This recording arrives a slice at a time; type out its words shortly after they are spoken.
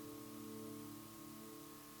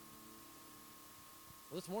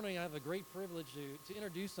Well, this morning I have a great privilege to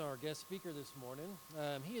introduce our guest speaker this morning.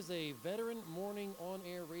 He is a veteran morning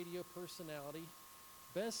on-air radio personality,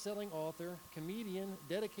 best-selling author, comedian,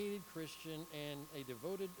 dedicated Christian, and a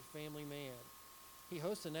devoted family man. He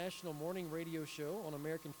hosts a national morning radio show on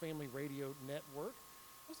American Family Radio Network.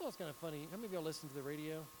 I thought it was kind of funny. How many of y'all listen to the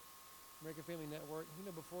radio? American Family Network. You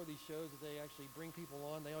know, before these shows that they actually bring people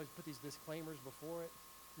on, they always put these disclaimers before it.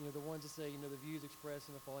 You know, the ones that say, the views expressed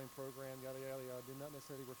in the following program, yada, yada, yada, do not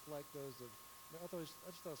necessarily reflect those of, I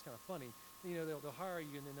just thought it was kind of funny. You know, they'll hire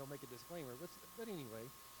you and then they'll make a disclaimer. But anyway,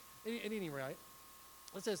 at any rate,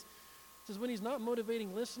 it says, when he's not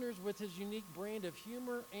motivating listeners with his unique brand of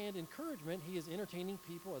humor and encouragement, he is entertaining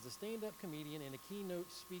people as a stand-up comedian and a keynote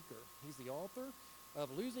speaker. He's the author of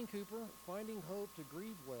Losing Cooper, Finding Hope to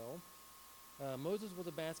Grieve Well, Moses was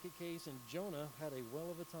a basket case, and Jonah had a well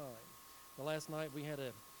of a time. Well, last night we had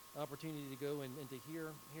an opportunity to go and to hear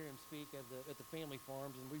him speak at the family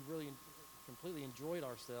farms, and we really completely enjoyed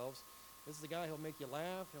ourselves. This is a guy who'll make you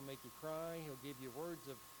laugh, he'll make you cry, he'll give you words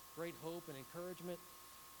of great hope and encouragement.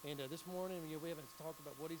 And this morning, we haven't talked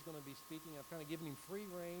about what he's going to be speaking. I've kind of given him free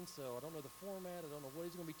rein, so I don't know the format. I don't know what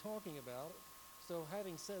he's going to be talking about. So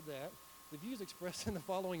having said that, the views expressed in the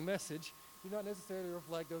following message do not necessarily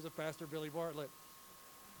reflect those of Pastor Billy Bartlett.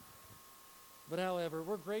 But however,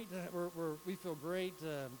 we feel great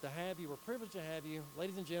to have you. We're privileged to have you.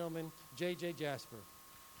 Ladies and gentlemen, J.J. Jasper.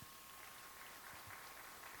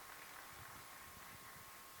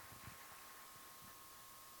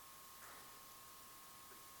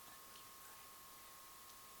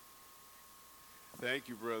 Thank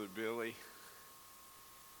you, Brother Billy.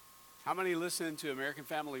 How many listen to American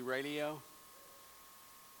Family Radio?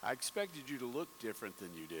 I expected you to look different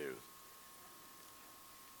than you do.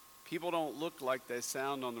 People don't look like they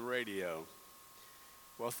sound on the radio.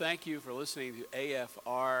 Well, thank you for listening to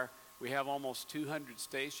AFR. We have almost 200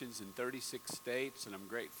 stations in 36 states, and I'm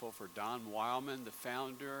grateful for Don Wildman, the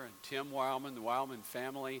founder, and Tim Wildman, the Wildman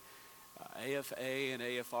family. AFA and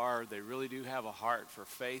AFR, they really do have a heart for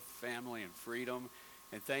faith, family, and freedom.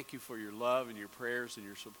 And thank you for your love and your prayers and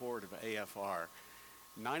your support of AFR.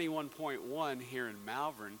 91.1 here in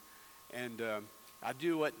Malvern, and I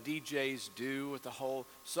do what DJs do with the whole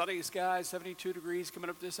sunny skies, 72 degrees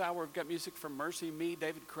coming up this hour. We've got music from Mercy Me,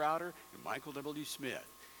 David Crowder, and Michael W. Smith.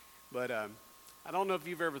 But I don't know if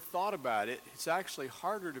you've ever thought about it. It's actually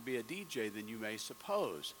harder to be a DJ than you may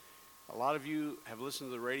suppose. A lot of you have listened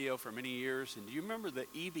to the radio for many years, and do you remember the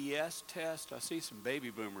EBS test? I see some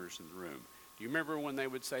baby boomers in the room. Do you remember when they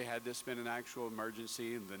would say, had this been an actual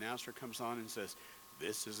emergency, and the announcer comes on and says,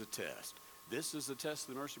 this is a test. This is the test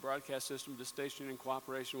of the Mercy Broadcast System, this station in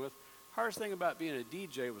cooperation with. Hardest thing about being a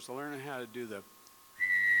DJ was learning how to do the.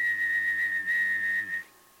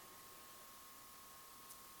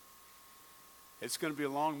 It's going to be a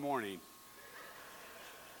long morning.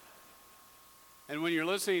 And when you're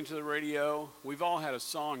listening to the radio, we've all had a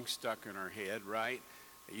song stuck in our head, right?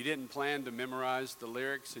 You didn't plan to memorize the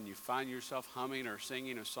lyrics and you find yourself humming or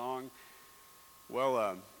singing a song. Well,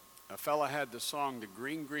 a fella had the song, The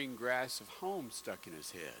Green, Green Grass of Home, stuck in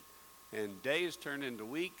his head. And days turned into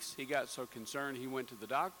weeks. He got so concerned he went to the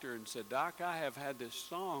doctor and said, Doc, I have had this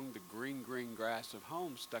song, The Green, Green Grass of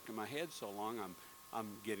Home, stuck in my head so long I'm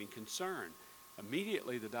getting concerned.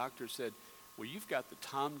 Immediately the doctor said, well, you've got the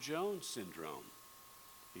Tom Jones syndrome.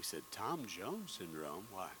 He said, Tom Jones syndrome?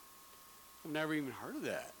 Why? I've never even heard of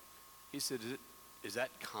that. He said, is that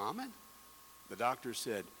common? The doctor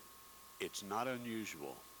said, it's not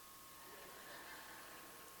unusual.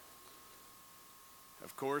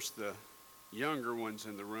 Of course, the younger ones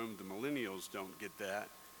in the room, the millennials, don't get that.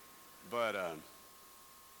 But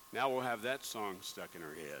now we'll have that song stuck in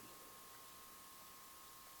our head.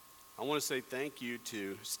 I want to say thank you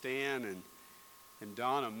to Stan and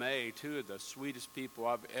Donna Mae, two of the sweetest people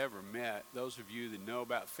I've ever met. Those of you that know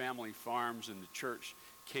about family farms and the church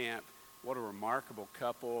camp, what a remarkable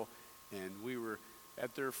couple. And we were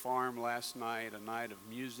at their farm last night, a night of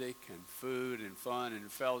music and food and fun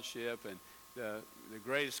and fellowship. And the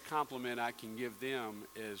greatest compliment I can give them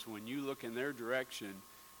is when you look in their direction,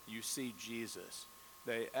 you see Jesus.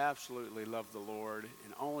 They absolutely love the Lord,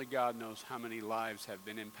 and only God knows how many lives have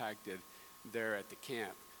been impacted there at the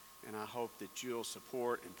camp. And I hope that you'll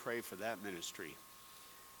support and pray for that ministry.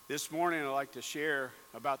 This morning, I'd like to share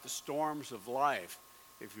about the storms of life.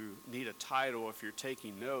 If you need a title, if you're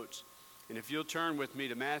taking notes. And if you'll turn with me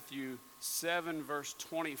to Matthew 7, verse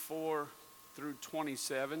 24 through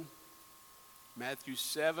 27. Matthew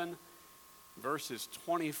 7, verses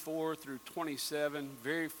 24 through 27,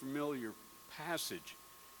 very familiar passage.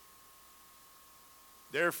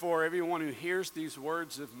 Therefore, everyone who hears these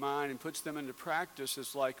words of mine and puts them into practice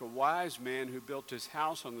is like a wise man who built his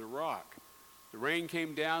house on the rock. The rain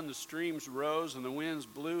came down, the streams rose, and the winds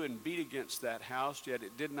blew and beat against that house, yet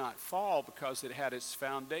it did not fall because it had its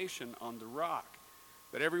foundation on the rock.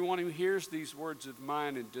 But everyone who hears these words of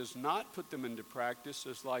mine and does not put them into practice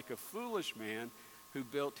is like a foolish man who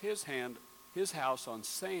built his house on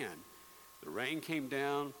sand. The rain came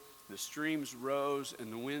down, the streams rose,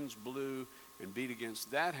 and the winds blew and beat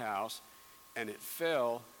against that house, and it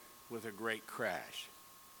fell with a great crash.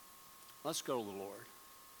 Let's go to the Lord.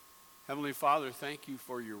 Heavenly Father, thank you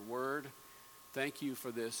for your word. Thank you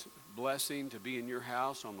for this blessing to be in your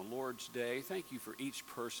house on the Lord's day. Thank you for each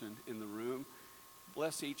person in the room.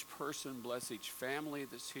 Bless each person, bless each family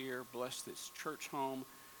that's here, bless this church home.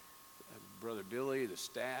 Brother Billy, the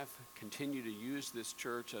staff, continue to use this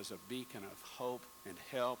church as a beacon of hope and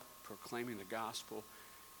help, proclaiming the gospel.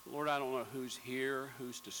 Lord, I don't know who's here,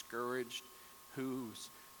 who's discouraged, whose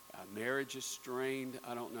marriage is strained.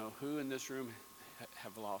 I don't know who in this room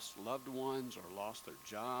have lost loved ones or lost their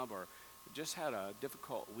job or just had a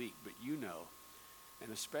difficult week, but you know.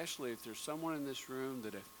 And especially if there's someone in this room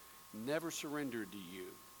that have never surrendered to you,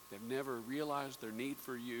 they've never realized their need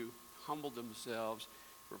for you, humbled themselves,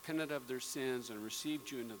 repented of their sins, and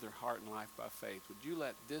received you into their heart and life by faith. Would you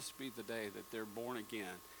let this be the day that they're born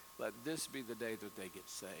again? Let this be the day that they get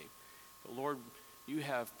saved. But Lord, you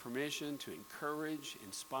have permission to encourage,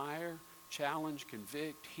 inspire, challenge,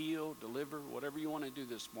 convict, heal, deliver, whatever you want to do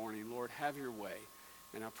this morning. Lord, have your way.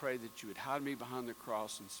 And I pray that you would hide me behind the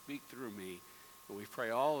cross and speak through me. But we pray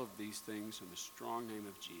all of these things in the strong name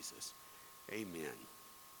of Jesus. Amen.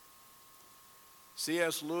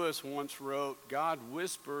 C.S. Lewis once wrote, God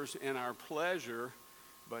whispers in our pleasure,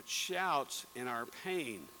 but shouts in our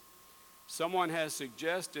pain. Someone has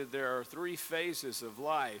suggested there are three phases of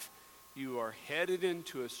life. You are headed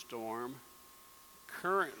into a storm,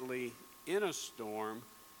 currently in a storm,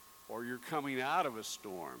 or you're coming out of a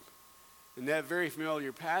storm. In that very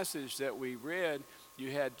familiar passage that we read,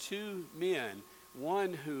 you had two men,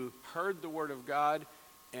 one who heard the word of God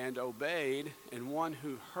and obeyed, and one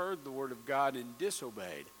who heard the word of God and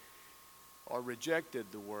disobeyed, or rejected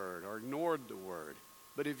the word, or ignored the word.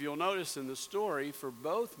 But if you'll notice in the story, for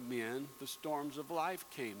both men, the storms of life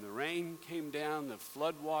came. The rain came down, the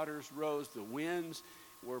floodwaters rose, the winds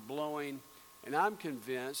were blowing. And I'm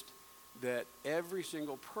convinced that every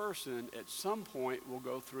single person at some point will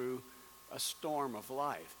go through a storm of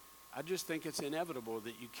life. I just think it's inevitable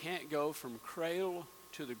that you can't go from cradle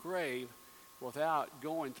to the grave without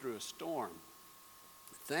going through a storm.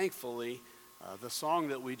 Thankfully, the song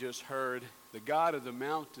that we just heard, the God of the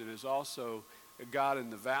mountain is also a God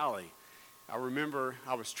in the valley. I remember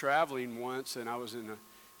I was traveling once, and I was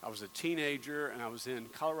a teenager, and I was in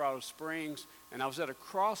Colorado Springs, and I was at a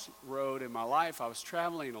crossroad in my life. I was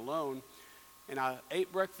traveling alone, and I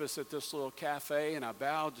ate breakfast at this little cafe, and I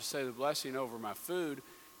bowed to say the blessing over my food.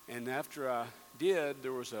 And after I did,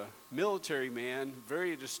 there was a military man,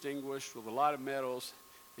 very distinguished with a lot of medals,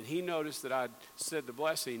 and he noticed that I'd said the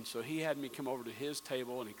blessing, so he had me come over to his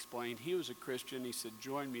table and explained he was a Christian. He said,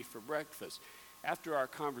 join me for breakfast. After our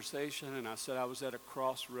conversation, and I said I was at a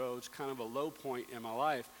crossroads, kind of a low point in my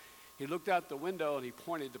life, he looked out the window and he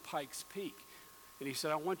pointed to Pikes Peak. And he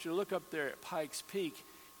said, I want you to look up there at Pikes Peak.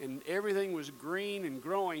 And everything was green and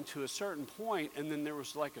growing to a certain point, and then there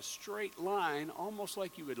was like a straight line, almost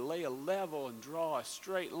like you would lay a level and draw a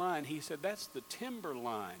straight line. He said, that's the timber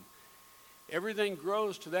line. Everything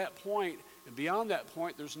grows to that point, and beyond that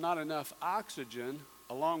point, there's not enough oxygen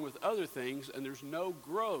along with other things, and there's no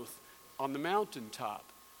growth on the mountaintop.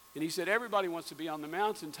 And he said, everybody wants to be on the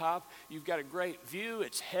mountaintop. You've got a great view.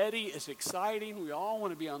 It's heady. It's exciting. We all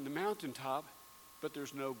want to be on the mountaintop, but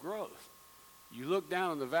there's no growth. You look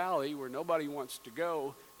down in the valley where nobody wants to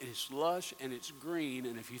go, and it's lush and it's green.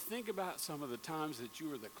 And if you think about some of the times that you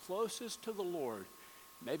were the closest to the Lord,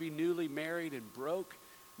 maybe newly married and broke,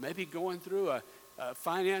 maybe going through a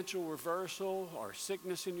financial reversal or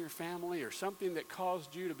sickness in your family or something that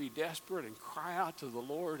caused you to be desperate and cry out to the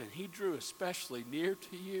Lord, and he drew especially near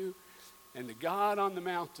to you. And the God on the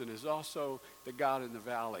mountain is also the God in the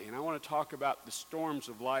valley. And I want to talk about the storms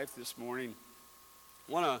of life this morning.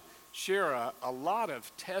 I want to share a lot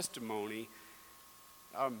of testimony.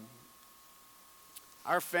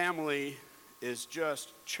 Our family is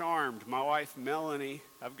just charmed. My wife, Melanie,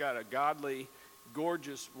 I've got a godly,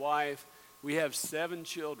 gorgeous wife. We have 7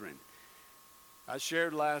 children. I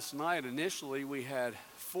shared last night, initially we had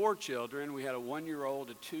 4 children. We had a 1-year-old,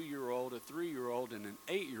 a 2-year-old, a 3-year-old, and an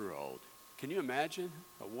 8-year-old. Can you imagine?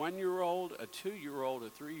 A 1-year-old, a 2-year-old, a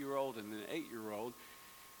 3-year-old, and an 8-year-old.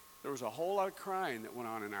 there was a whole lot of crying that went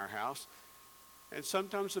on in our house, and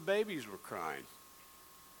sometimes the babies were crying.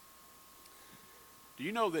 Do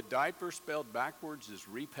you know that diaper spelled backwards is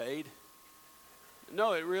repaid?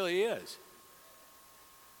 No, it really is.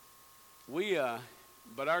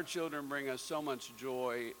 But our children bring us so much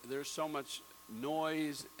joy. There's so much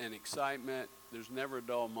noise and excitement. There's never a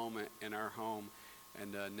dull moment in our home.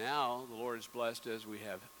 And now the Lord has blessed us. We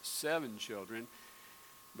have 7 children.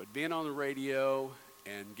 But being on the radio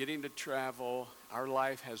and getting to travel, our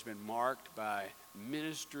life has been marked by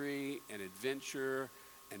ministry and adventure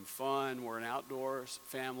and fun. We're an outdoors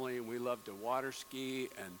family, and we love to water ski,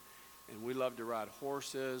 and we love to ride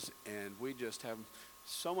horses, and we just have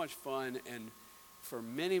so much fun. And for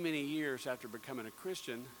many, many years after becoming a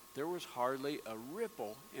Christian, there was hardly a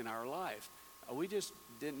ripple in our life. We just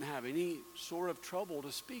didn't have any sort of trouble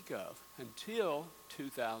to speak of until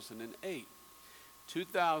 2008.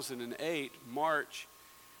 2008, March,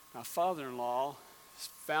 my father-in-law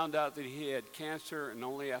found out that he had cancer, and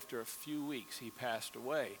only after a few weeks he passed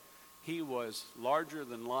away. He was larger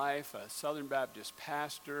than life, a Southern Baptist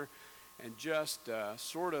pastor, and just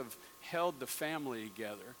sort of held the family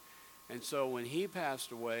together. And so when he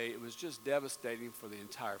passed away, it was just devastating for the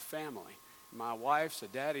entire family. My wife's a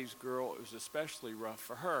daddy's girl. It was especially rough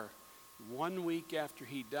for her. 1 week after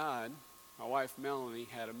he died, my wife Melanie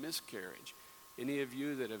had a miscarriage. Any of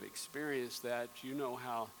you that have experienced that, you know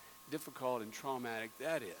how difficult and traumatic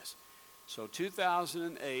that is. So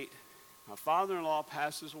 2008, my father-in-law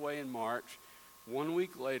passes away in March. 1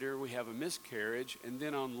 week later, we have a miscarriage. And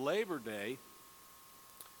then on Labor Day,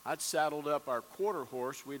 I'd saddled up our quarter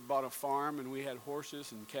horse. We'd bought a farm, and we had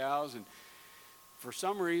horses and cows. And for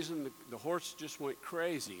some reason, the horse just went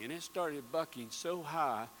crazy. And it started bucking so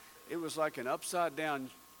high, it was like an upside-down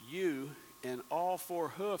U, and all 4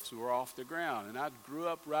 hoofs were off the ground. And I grew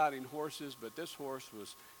up riding horses, but this horse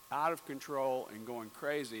was out of control and going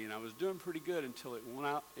crazy. And I was doing pretty good until it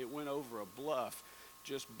went over a bluff,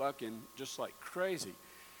 just bucking just like crazy.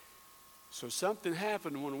 So something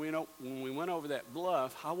happened when we went over that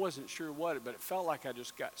bluff. I wasn't sure what, but it felt like I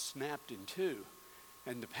just got snapped in two.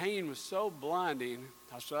 And the pain was so blinding,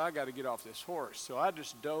 I said, I got to get off this horse. So I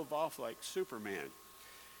just dove off like Superman.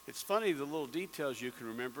 It's funny the little details you can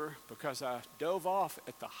remember, because I dove off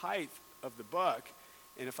at the height of the buck,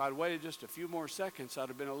 and if I'd waited just a few more seconds, I'd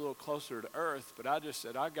have been a little closer to earth. But I just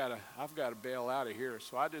said, I've got to bail out of here.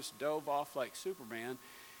 So I just dove off like Superman.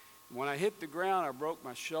 When I hit the ground, I broke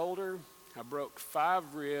my shoulder, I broke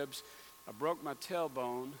 5 ribs, I broke my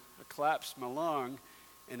tailbone, I collapsed my lung,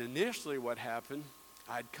 and initially what happened,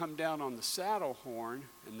 I'd come down on the saddle horn,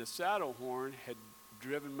 and the saddle horn had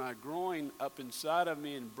driven my groin up inside of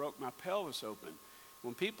me and broke my pelvis open.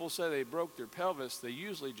 When people say they broke their pelvis, they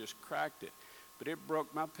usually just cracked it. But it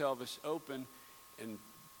broke my pelvis open and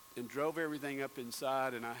drove everything up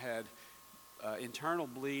inside, and I had internal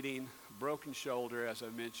bleeding, broken shoulder, as I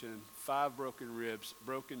mentioned, 5 broken ribs,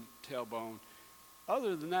 broken tailbone.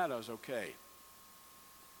 Other than that, I was okay.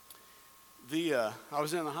 I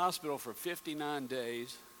was in the hospital for 59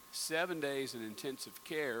 days, 7 days in intensive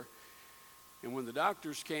care. And when the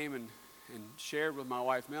doctors came and shared with my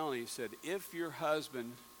wife Melanie, said, if your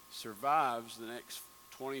husband survives the next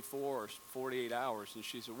 24 or 48 hours, and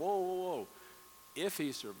she said, whoa, if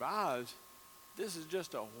he survives, this is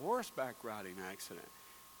just a horseback riding accident.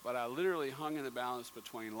 But I literally hung in the balance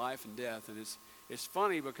between life and death. And it's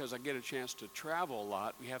funny because I get a chance to travel a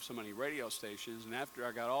lot. We have so many radio stations. And after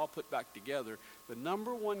I got all put back together, the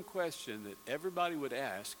number one question that everybody would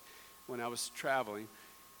ask when I was traveling,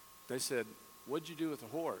 they said, what'd you do with the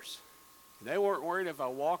horse? And they weren't worried if I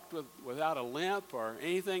walked without a limp or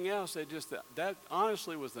anything else. They just, that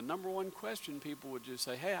honestly was the number one question. People would just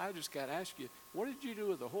say, hey, I just got to ask you, what did you do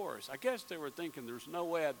with the horse? I guess they were thinking there's no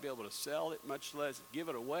way I'd be able to sell it, much less give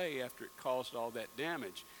it away after it caused all that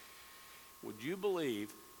damage. Would you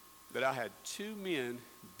believe that I had 2 men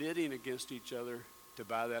bidding against each other to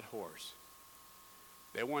buy that horse?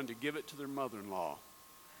 They wanted to give it to their mother-in-law.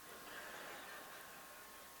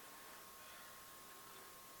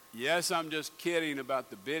 Yes, I'm just kidding about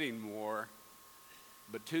the bidding war,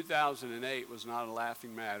 but 2008 was not a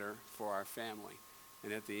laughing matter for our family.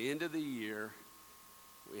 And at the end of the year,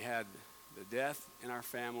 we had the death in our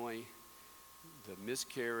family, the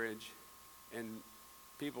miscarriage, and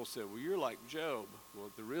people said, well, you're like Job. Well,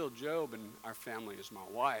 the real Job in our family is my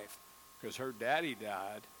wife, because her daddy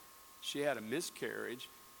died. She had a miscarriage,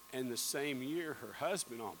 and the same year her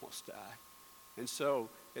husband almost died. And so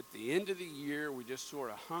at the end of the year, we just sort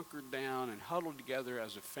of hunkered down and huddled together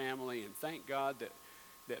as a family, and thank God that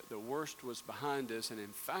that the worst was behind us. And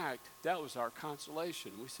in fact, that was our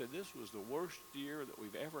consolation. We said this was the worst year that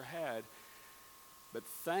we've ever had. But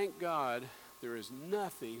thank God there is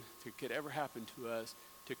nothing that could ever happen to us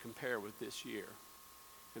to compare with this year.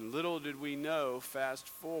 And little did we know, fast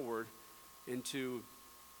forward into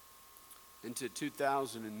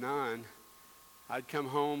 2009, I'd come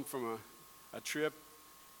home from a trip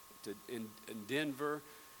in Denver.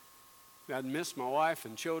 I'd missed my wife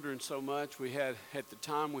and children so much. At the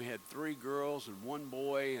time, we had 3 girls and 1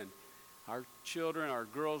 boy, and our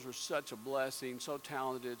girls were such a blessing, so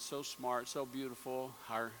talented, so smart, so beautiful.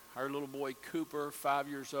 Our little boy Cooper, 5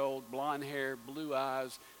 years old, blonde hair, blue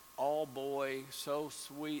eyes, all boy, so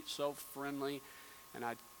sweet, so friendly. And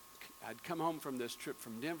I'd come home from this trip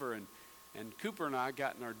from Denver, and Cooper and I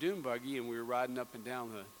got in our dune buggy, and we were riding up and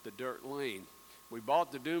down the dirt lane. We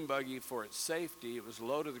bought the dune buggy for its safety. It was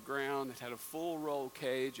low to the ground. It had a full roll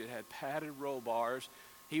cage. It had padded roll bars.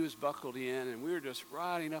 He was buckled in, and we were just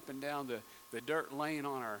riding up and down the dirt lane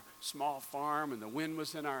on our small farm, and the wind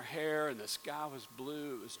was in our hair, and the sky was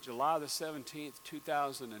blue. It was July the 17th,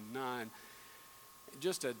 2009.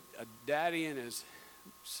 Just a daddy and his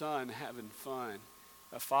son having fun,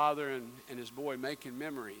 a father and his boy making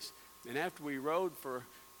memories. And after we rode for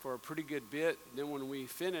a pretty good bit, then when we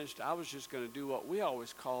finished, I was just going to do what we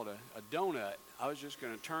always called a donut. I was just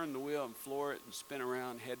going to turn the wheel and floor it and spin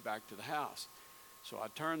around and head back to the house. So I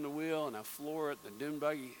turned the wheel and I floor it, the dune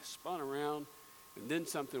buggy spun around, and then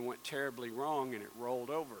something went terribly wrong and it rolled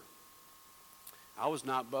over. I was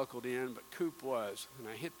not buckled in, but Coop was, and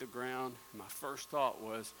I hit the ground. My first thought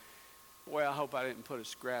was, boy, I hope I didn't put a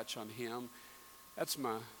scratch on him. That's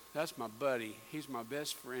my buddy. He's my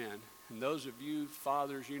best friend. And those of you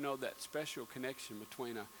fathers, you know that special connection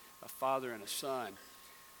between a father and a son.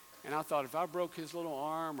 And I thought if I broke his little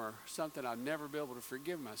arm or something, I'd never be able to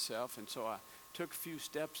forgive myself. And so I took a few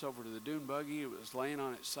steps over to the dune buggy. It was laying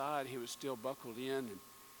on its side. He was still buckled in.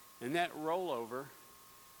 And that rollover,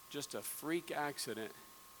 just a freak accident,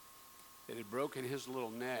 that had broken his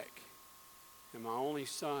little neck. And my only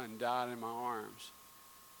son died in my arms,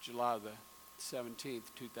 July the 17th,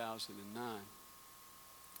 2009.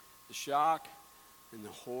 The shock and the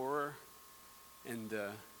horror and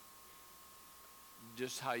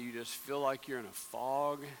just how you just feel like you're in a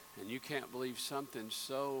fog and you can't believe something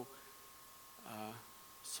so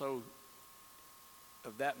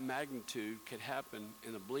of that magnitude could happen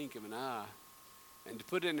in the blink of an eye. And to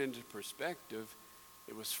put it into perspective,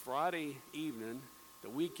 it was Friday evening, the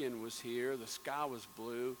weekend was here, the sky was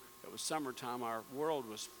blue, it was summertime, our world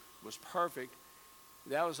was perfect.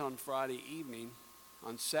 That was on Friday evening.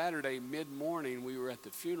 On Saturday mid-morning, we were at the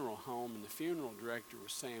funeral home, and the funeral director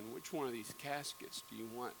was saying, which one of these caskets do you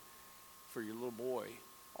want for your little boy?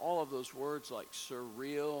 All of those words like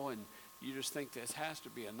surreal, and you just think this has to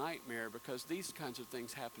be a nightmare because these kinds of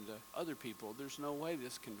things happen to other people. There's no way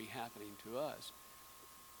this can be happening to us.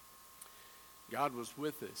 God was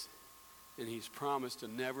with us, and he's promised to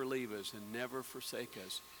never leave us and never forsake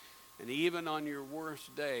us. And even on your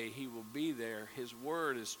worst day, he will be there. His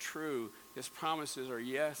word is true. His promises are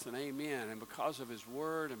yes and amen. And because of his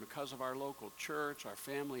word and because of our local church, our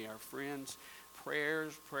family, our friends,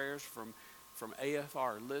 prayers from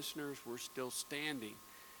AFR listeners, we're still standing.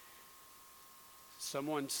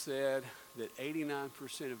 Someone said that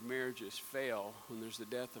 89% of marriages fail when there's the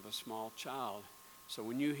death of a small child. So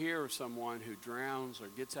when you hear of someone who drowns or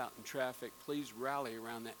gets out in traffic, please rally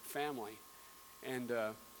around that family. And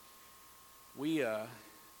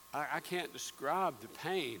I can't describe the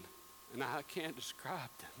pain, and I can't describe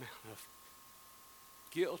the amount of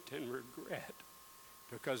guilt and regret,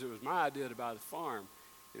 because it was my idea to buy the farm.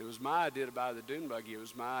 It was my idea to buy the dune buggy. It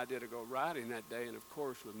was my idea to go riding that day, and of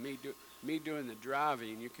course, with me doing the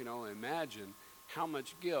driving, you can only imagine how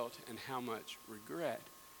much guilt and how much regret.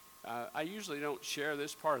 I usually don't share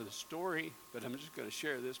this part of the story, but I'm just going to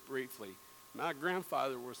share this briefly. My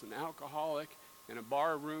grandfather was an alcoholic and a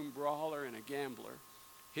barroom brawler and a gambler.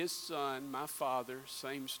 His son, my father,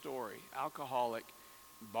 same story. Alcoholic,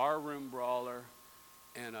 barroom brawler,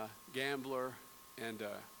 and a gambler, and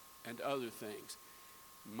other things.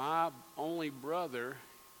 My only brother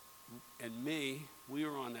and me, we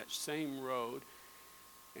were on that same road.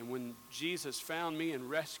 And when Jesus found me and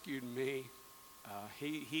rescued me,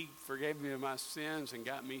 he forgave me of my sins and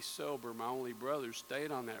got me sober. My only brother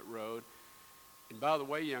stayed on that road. And by the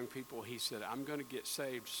way, young people, he said, I'm going to get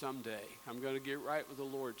saved someday. I'm going to get right with the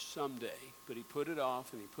Lord someday. But he put it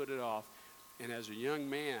off and he put it off. And as a young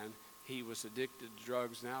man, he was addicted to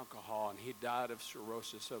drugs and alcohol, and he died of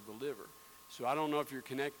cirrhosis of the liver. So I don't know if you're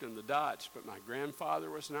connecting the dots, but my grandfather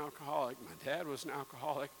was an alcoholic. My dad was an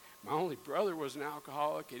alcoholic. My only brother was an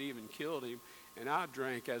alcoholic. It even killed him. And I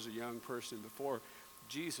drank as a young person before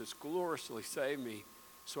Jesus gloriously saved me.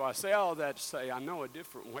 So I say all that to say I know a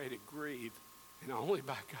different way to grieve. And only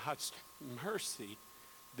by God's mercy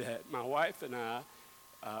that my wife and I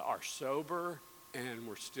are sober and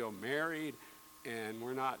we're still married and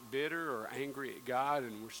we're not bitter or angry at God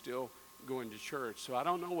and we're still going to church. So I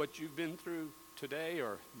don't know what you've been through today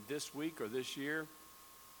or this week or this year,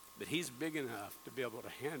 but he's big enough to be able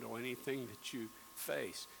to handle anything that you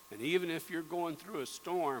face. And even if you're going through a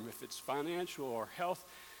storm, if it's financial or health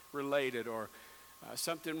related or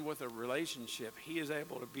something with a relationship, he is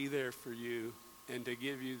able to be there for you and to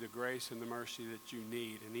give you the grace and the mercy that you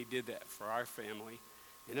need. And he did that for our family.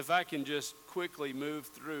 And if I can just quickly move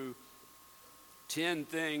through 10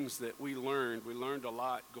 things that we learned a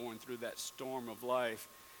lot going through that storm of life,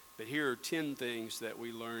 but here are 10 things that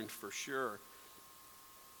we learned for sure.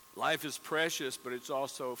 Life is precious, but it's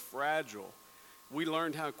also fragile. We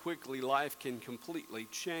learned how quickly life can completely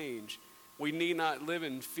change. We need not live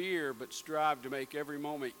in fear, but strive to make every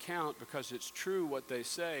moment count, because it's true what they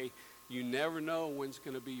say. You never know when's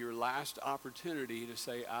going to be your last opportunity to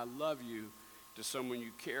say, I love you, to someone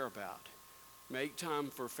you care about. Make time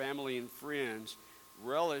for family and friends.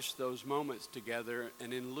 Relish those moments together.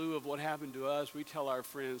 And in lieu of what happened to us, we tell our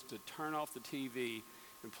friends to turn off the TV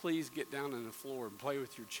and please get down on the floor and play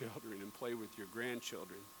with your children and play with your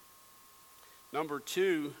grandchildren. Number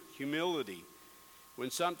 2, humility. When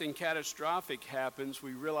something catastrophic happens,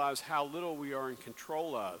 we realize how little we are in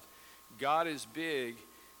control of. God is big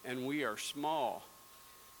and we are small.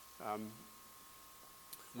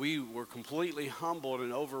 We were completely humbled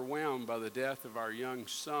and overwhelmed by the death of our young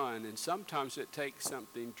son, and sometimes it takes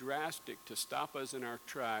something drastic to stop us in our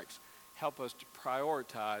tracks, help us to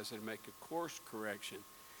prioritize and make a course correction.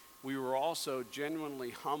 We were also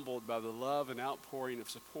genuinely humbled by the love and outpouring of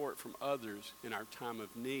support from others in our time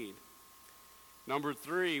of need. Number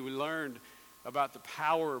 3, we learned about the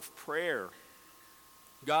power of prayer.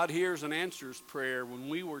 God hears and answers prayer. When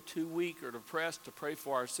we were too weak or depressed to pray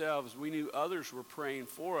for ourselves, we knew others were praying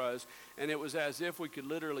for us, and it was as if we could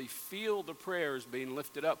literally feel the prayers being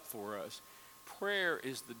lifted up for us. Prayer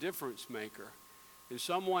is the difference maker. And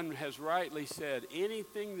someone has rightly said,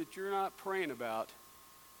 anything that you're not praying about,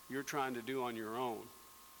 you're trying to do on your own.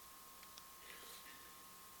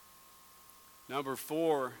 Number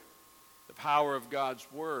 4, the power of God's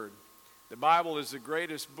Word. The Bible is the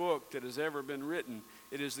greatest book that has ever been written.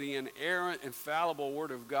 It is the inerrant, infallible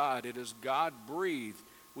Word of God. It is God-breathed.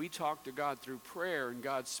 We talk to God through prayer, and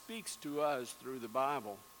God speaks to us through the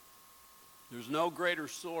Bible. There's no greater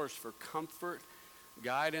source for comfort,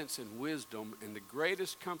 guidance, and wisdom, and the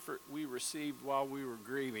greatest comfort we received while we were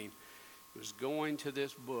grieving was going to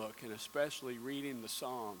this book, and especially reading the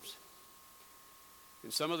Psalms.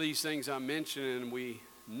 And some of these things I'm mentioning we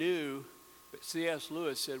knew, but C.S.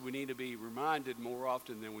 Lewis said we need to be reminded more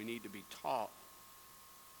often than we need to be taught.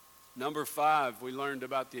 Number 5, we learned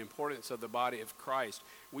about the importance of the body of Christ.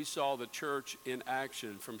 We saw the church in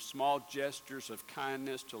action, from small gestures of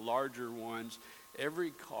kindness to larger ones.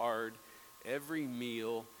 Every card, every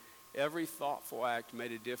meal, every thoughtful act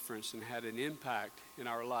made a difference and had an impact in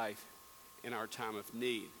our life in our time of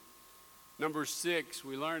need. Number 6,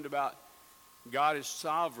 we learned about God is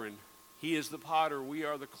sovereign. He is the potter, we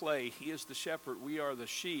are the clay. He is the shepherd, we are the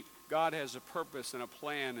sheep. God has a purpose and a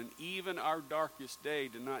plan, and even our darkest day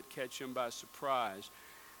did not catch him by surprise.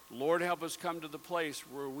 Lord, help us come to the place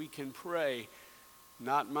where we can pray,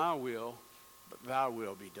 not my will, but thy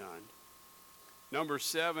will be done. Number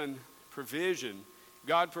 7, provision.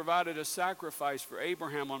 God provided a sacrifice for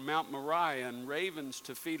Abraham on Mount Moriah and ravens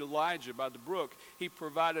to feed Elijah by the brook. He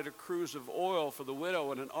provided a cruse of oil for the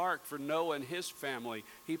widow and an ark for Noah and his family.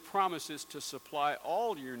 He promises to supply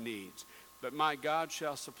all your needs. But my God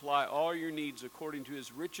shall supply all your needs according to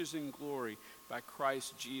his riches and glory by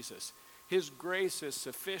Christ Jesus. His grace is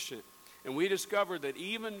sufficient. And we discovered that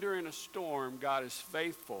even during a storm, God is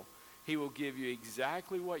faithful. He will give you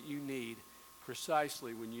exactly what you need,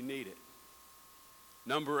 precisely when you need it.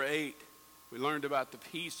 Number 8, we learned about the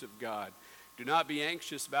peace of God. Do not be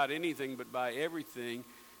anxious about anything, but by everything,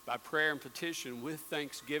 by prayer and petition, with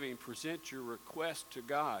thanksgiving, present your request to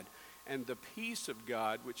God. And the peace of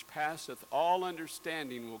God, which passeth all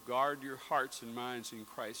understanding, will guard your hearts and minds in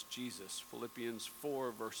Christ Jesus. Philippians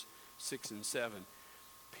 4, verse 6 and 7.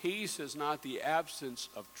 Peace is not the absence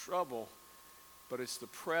of trouble, but it's the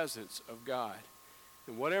presence of God.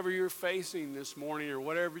 And whatever you're facing this morning or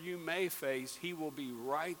whatever you may face, he will be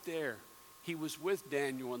right there. He was with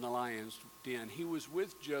Daniel in the lion's den. He was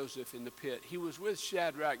with Joseph in the pit. He was with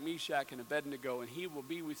Shadrach, Meshach, and Abednego, and he will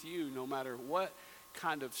be with you no matter what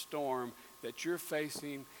kind of storm that you're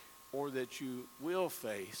facing or that you will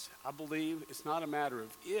face. I believe it's not a matter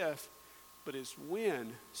of if, but it's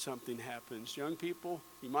when something happens. Young people,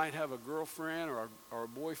 you might have a girlfriend or a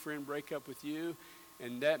boyfriend break up with you,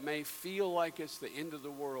 and that may feel like it's the end of the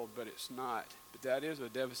world, but it's not. But that is a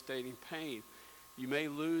devastating pain. You may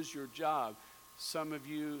lose your job. Some of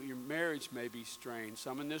you, your marriage may be strained.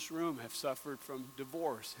 Some in this room have suffered from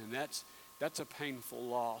divorce, and that's a painful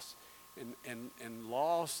loss. And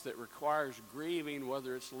loss that requires grieving,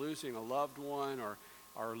 whether it's losing a loved one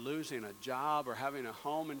or losing a job or having a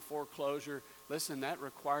home in foreclosure. Listen, that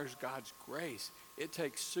requires God's grace. It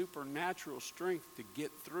takes supernatural strength to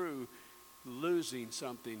get through losing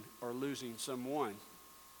something or losing someone.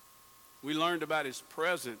 We learned about his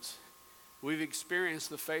presence. We've experienced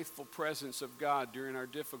the faithful presence of God during our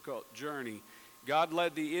difficult journey. God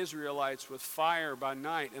led the Israelites with fire by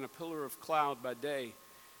night and a pillar of cloud by day.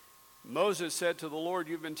 Moses said to the Lord,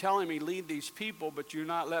 "You've been telling me lead these people, but you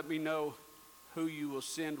not let me know who you will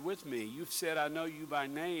send with me. You've said, I know you by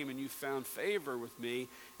name, and you've found favor with me.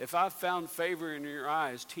 If I've found favor in your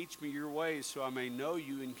eyes, teach me your ways so I may know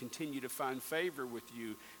you and continue to find favor with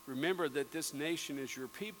you. Remember that this nation is your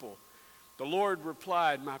people." The Lord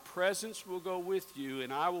replied, "My presence will go with you,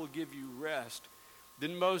 and I will give you rest."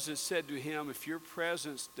 Then Moses said to him, "If your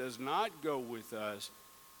presence does not go with us,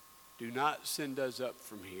 do not send us up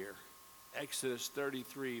from here." Exodus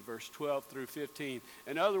 33, verse 12 through 15.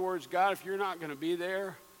 In other words, God, if you're not going to be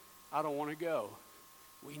there, I don't want to go.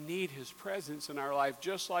 We need his presence in our life,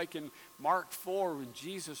 just like in Mark 4 when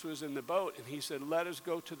Jesus was in the boat and he said, "Let us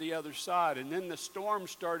go to the other side." And then the storm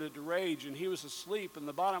started to rage and he was asleep in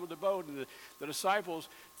the bottom of the boat, and the disciples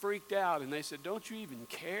freaked out and they said, "Don't you even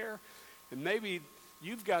care?" And maybe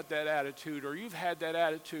you've got that attitude, or you've had that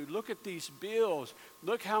attitude. Look at these bills.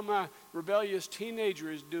 Look how my rebellious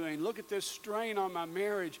teenager is doing. Look at this strain on my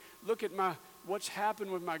marriage. Look at what's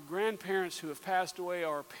happened with my grandparents who have passed away,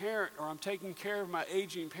 or a parent, or I'm taking care of my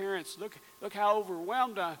aging parents. Look how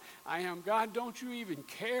overwhelmed I am. God, don't you even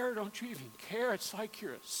care? Don't you even care? It's like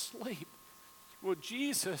you're asleep. Well,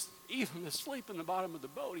 Jesus, even asleep in the bottom of the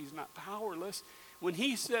boat, he's not powerless. When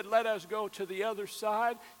he said, "Let us go to the other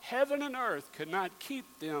side," heaven and earth could not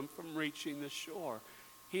keep them from reaching the shore.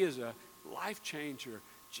 He is a life changer.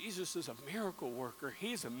 Jesus is a miracle worker.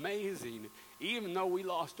 He's amazing. Even though we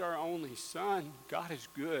lost our only son, God is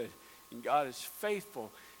good and God is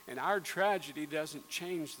faithful. And our tragedy doesn't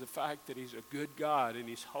change the fact that he's a good God and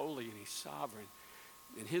he's holy and he's sovereign.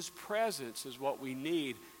 And his presence is what we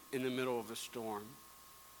need in the middle of a storm.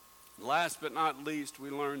 Last but not least, we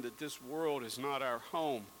learned that this world is not our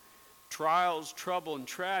home. Trials, trouble, and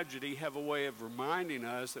tragedy have a way of reminding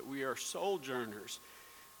us that we are sojourners.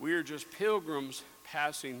 We are just pilgrims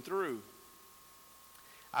passing through.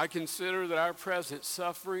 I consider that our present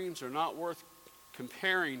sufferings are not worth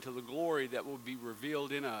comparing to the glory that will be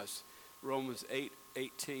revealed in us. Romans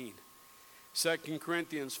 8:18. 2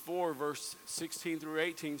 Corinthians 4, verse 16 through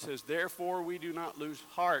 18 says, "Therefore we do not lose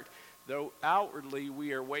heart. Though outwardly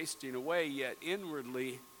we are wasting away, yet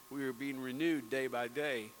inwardly we are being renewed day by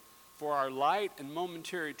day. For our light and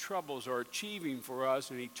momentary troubles are achieving for us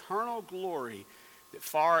an eternal glory that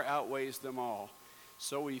far outweighs them all.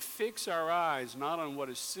 So we fix our eyes not on what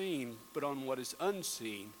is seen, but on what is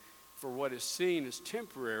unseen. For what is seen is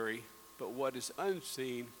temporary, but what is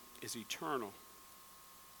unseen is eternal."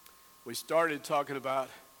 We started talking about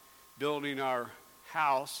building our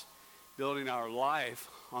house, building our life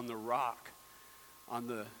on the rock, on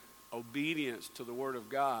the obedience to the Word of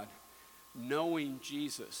God, knowing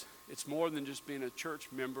Jesus. It's more than just being a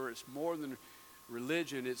church member. It's more than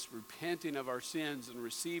religion. It's repenting of our sins and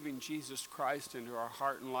receiving Jesus Christ into our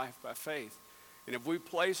heart and life by faith. And if we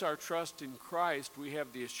place our trust in Christ, we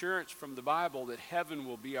have the assurance from the Bible that heaven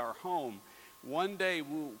will be our home. One day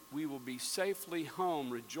we will be safely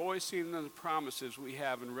home, rejoicing in the promises we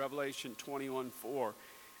have in Revelation 21:4.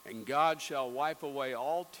 "And God shall wipe away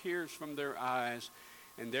all tears from their eyes,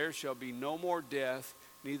 and there shall be no more death,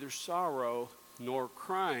 neither sorrow nor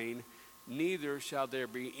crying, neither shall there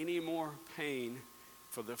be any more pain,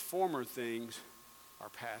 for the former things are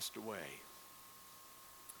passed away."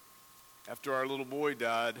 After our little boy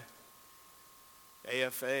died,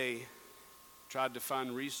 AFA tried to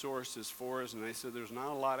find resources for us, and they said there's not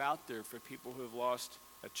a lot out there for people who have lost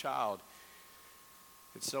a child.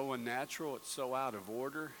 It's so unnatural. It's so out of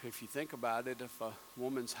order. If you think about it, if a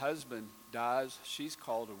woman's husband dies, she's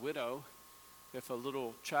called a widow. If a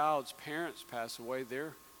little child's parents pass away,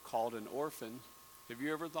 they're called an orphan. Have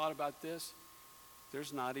you ever thought about this?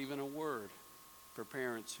 There's not even a word for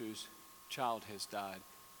parents whose child has died.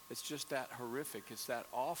 It's just that horrific. It's that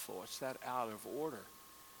awful. It's that out of order.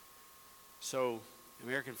 So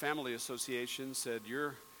American Family Association said,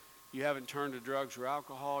 you haven't turned to drugs or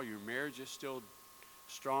alcohol. Your marriage is still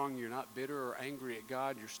strong. You're not bitter or angry at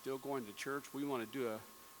God. You're still going to church. We want to do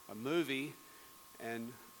a movie.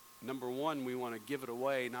 And number one, we want to give it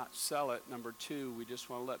away, not sell it. Number two, we just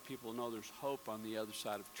want to let people know there's hope on the other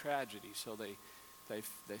side of tragedy. So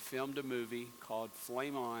they filmed a movie called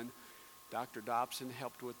Flame On. Dr. Dobson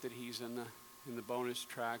helped with it. He's in the bonus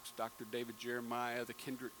tracks. Dr. David Jeremiah, the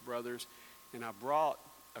Kendrick brothers. And I brought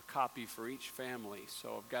a copy for each family.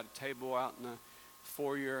 So I've got a table out in the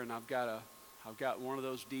foyer, and I've got one of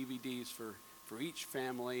those DVDs for each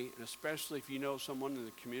family, and especially if you know someone in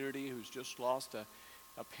the community who's just lost a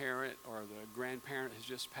parent, or the grandparent has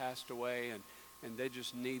just passed away, and they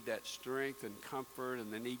just need that strength and comfort,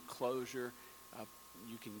 and they need closure.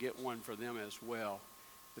 You can get one for them as well.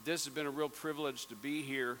 But this has been a real privilege to be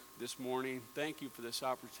here this morning. Thank you for this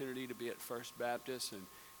opportunity to be at First Baptist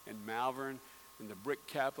in Malvern, in the brick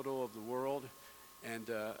capital of the world. And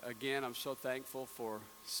again, I'm so thankful for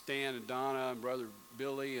Stan and Donna and Brother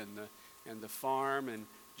Billy and the farm, and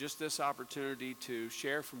just this opportunity to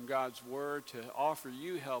share from God's Word, to offer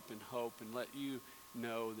you help and hope, and let you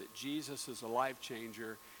know that Jesus is a life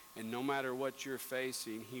changer, and no matter what you're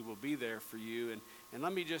facing, He will be there for you. And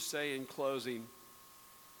let me just say in closing,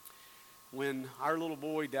 when our little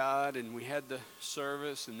boy died and we had the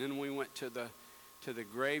service, and then we went to the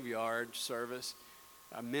graveyard service,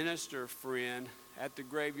 a minister friend at the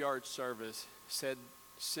graveyard service said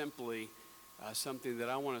simply something that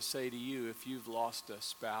I want to say to you if you've lost a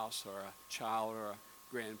spouse or a child or a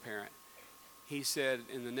grandparent. He said,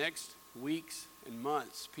 in the next weeks and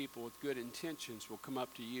months, people with good intentions will come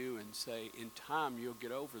up to you and say, in time you'll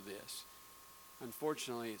get over this.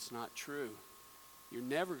 Unfortunately, it's not true. You're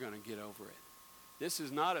never going to get over it. This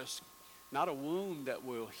is not a wound that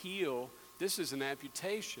will heal. This is an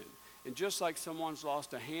amputation. And just like someone's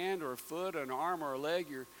lost a hand or a foot or an arm or a leg,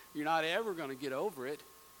 you're not ever going to get over it,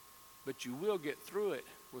 but you will get through it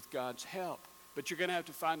with God's help. But you're going to have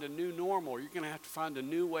to find a new normal. You're going to have to find a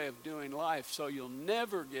new way of doing life, so you'll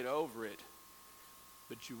never get over it,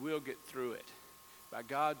 but you will get through it. By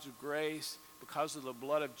God's grace, because of the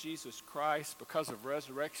blood of Jesus Christ, because of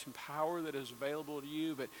resurrection power that is available to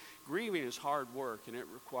you. But grieving is hard work, and it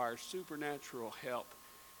requires supernatural help.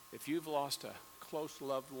 If you've lost a close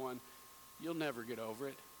loved one, you'll never get over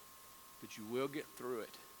it, but you will get through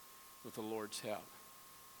it with the Lord's help.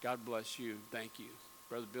 God bless you. Thank you.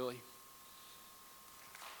 Brother Billy.